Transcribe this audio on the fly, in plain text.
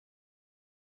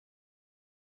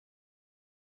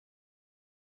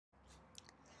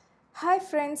Hi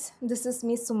friends, this is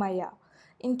me Sumaya.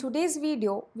 In today's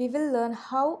video, we will learn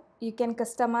how you can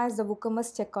customize the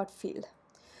WooCommerce checkout field.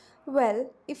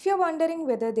 Well, if you're wondering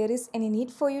whether there is any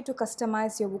need for you to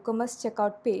customize your WooCommerce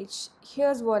checkout page,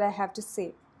 here's what I have to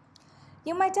say.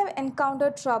 You might have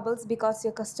encountered troubles because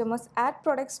your customers add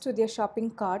products to their shopping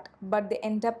cart but they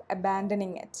end up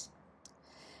abandoning it.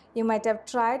 You might have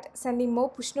tried sending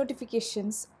more push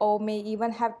notifications or may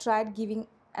even have tried giving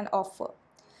an offer,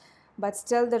 but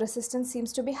still the resistance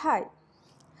seems to be high.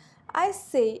 I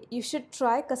say you should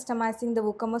try customizing the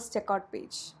WooCommerce checkout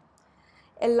page.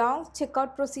 A long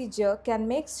checkout procedure can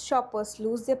make shoppers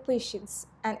lose their patience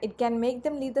and it can make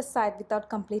them leave the site without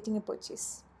completing a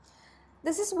purchase.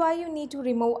 This is why you need to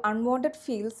remove unwanted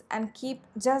fields and keep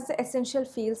just the essential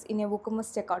fields in your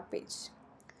WooCommerce checkout page.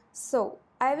 So,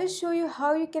 I will show you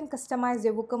how you can customize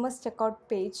your WooCommerce checkout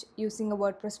page using a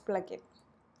WordPress plugin.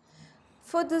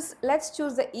 For this, let's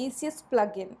choose the easiest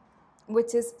plugin,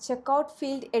 which is Checkout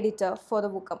Field Editor for the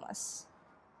WooCommerce.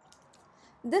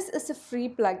 This is a free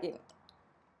plugin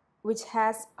which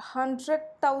has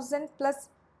 100,000 plus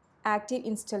active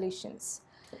installations.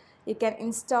 You can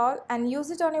install and use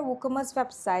it on your WooCommerce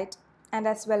website and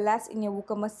as well as in your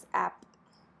WooCommerce app.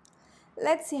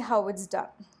 Let's see how it's done.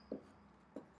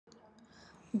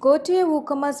 Go to your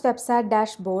WooCommerce website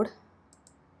dashboard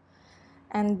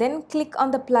and then click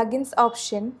on the plugins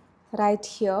option right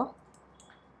here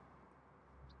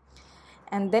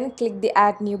and then click the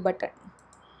add new button.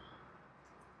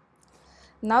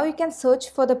 Now you can search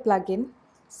for the plugin.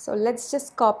 So let's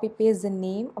just copy paste the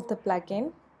name of the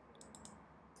plugin.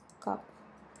 Copy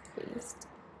paste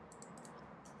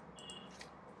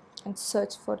and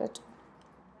search for it.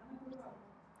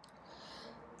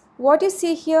 What you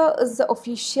see here is the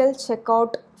official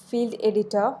checkout field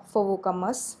editor for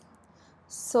WooCommerce.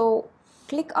 So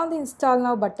click on the install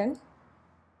now button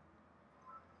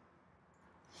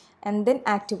and then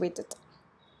activate it.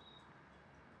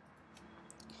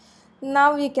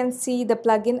 Now you can see the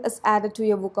plugin is added to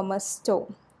your WooCommerce store.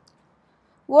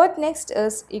 What next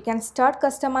is you can start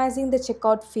customizing the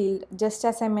checkout field just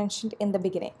as I mentioned in the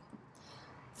beginning.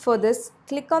 For this,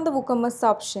 click on the WooCommerce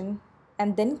option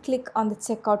and then click on the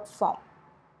checkout form.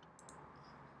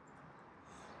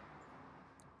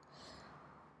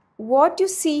 What you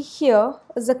see here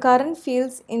is the current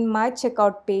fields in my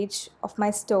checkout page of my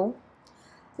store.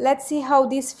 Let's see how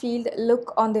these fields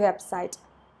look on the website.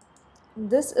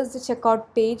 This is the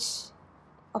checkout page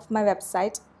of my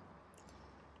website.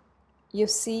 You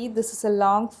see this is a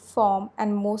long form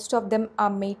and most of them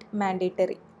are made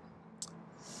mandatory.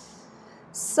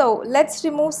 So let's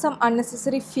remove some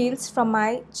unnecessary fields from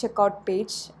my checkout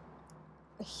page.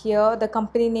 Here the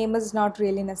company name is not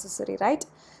really necessary, right?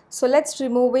 So let's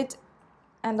remove it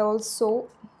and also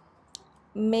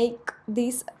make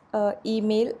this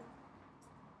email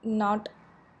not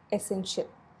essential.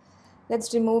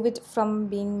 Let's remove it from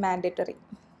being mandatory.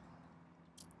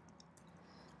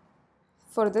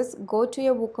 For this, go to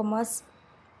your WooCommerce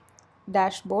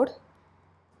dashboard.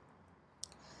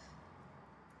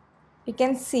 You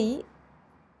can see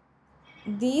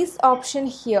these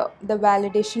options here, the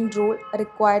validation rule,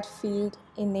 required field,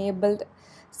 enabled,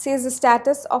 says the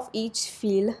status of each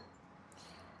field.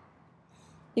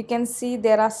 You can see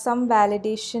there are some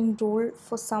validation rule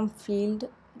for some field.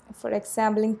 For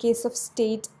example, in case of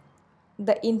state,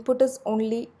 the input is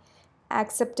only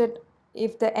accepted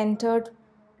if the entered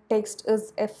text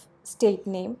is a state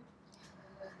name.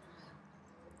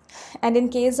 And in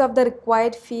case of the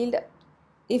required field,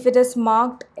 if it is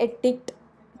marked a tick,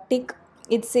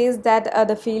 it says that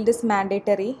the field is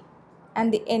mandatory,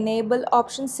 and the enable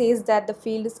option says that the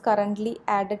field is currently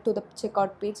added to the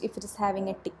checkout page if it is having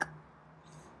a tick.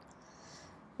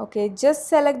 Okay, just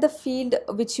select the field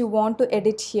which you want to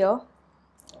edit here.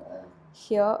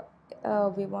 Here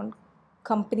we want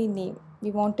company name.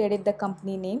 We want to edit the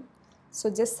company name. So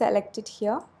just select it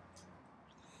here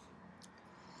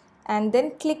and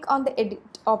then click on the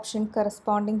edit option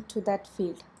corresponding to that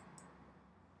field.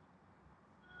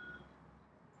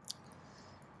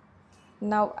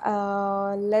 Now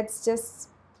let's just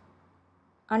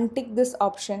untick this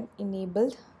option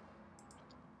enabled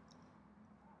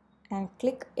and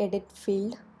click edit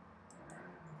field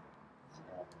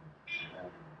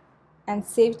and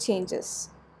save changes.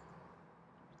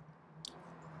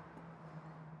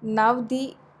 Now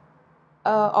the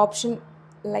option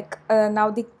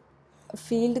now the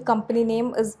field company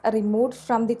name is removed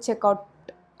from the checkout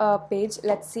page.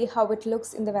 Let's see how it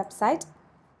looks in the website.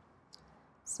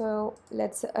 So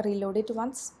let's reload it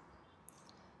once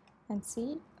and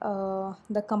see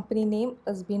the company name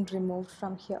is being removed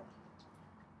from here.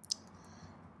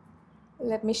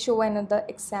 Let me show another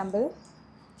example.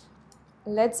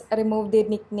 Let's remove the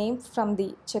nickname from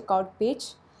the checkout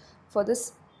page. For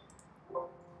this,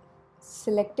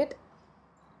 select it,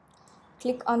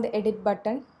 click on the edit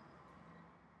button,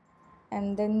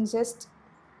 and then just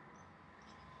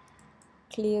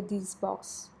clear this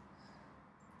box.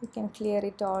 You can clear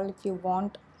it all if you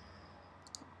want.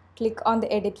 Click on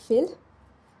the edit field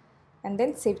and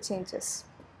then save changes.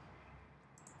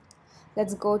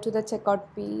 Let's go to the checkout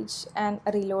page and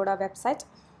reload our website.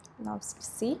 Now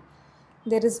see,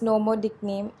 there is no more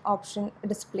nickname option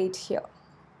displayed here.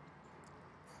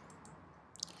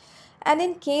 And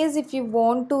in case if you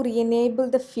want to re-enable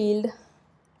the field,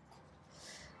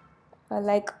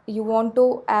 like you want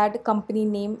to add company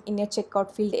name in your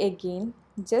checkout field again,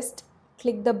 just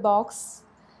click the box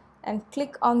and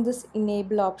click on this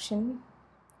enable option.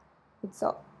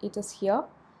 It is here.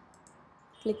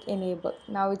 Click enable.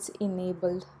 Now it's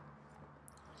enabled.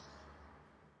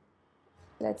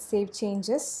 Let's save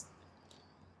changes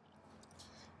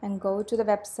and go to the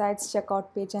website's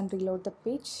checkout page and reload the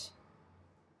page.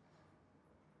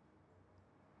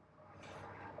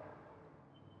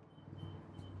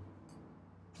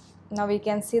 Now we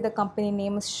can see the company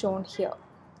name is shown here.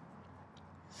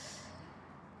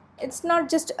 It's not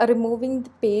just removing the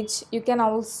page, you can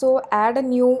also add a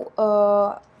new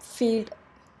field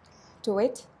to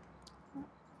it.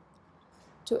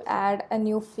 To add a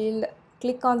new field,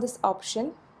 click on this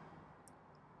option.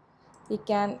 We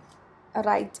can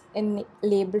write any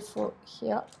label for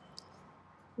here,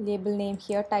 label name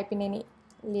here, type in any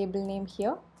label name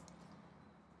here,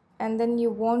 and then you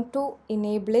want to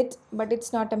enable it, but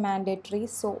it's not a mandatory,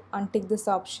 so untick this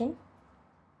option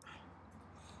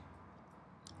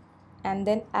and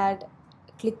then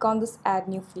click on this add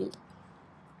new field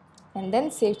and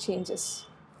then save changes.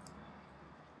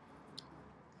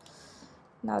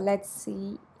 Now let's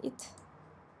see it.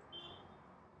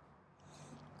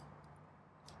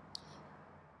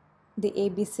 The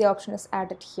ABC option is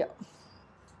added here.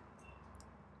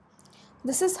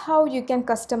 This is how you can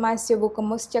customize your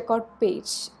WooCommerce checkout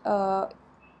page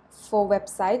for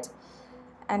website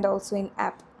and also in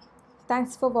app.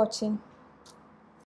 Thanks for watching.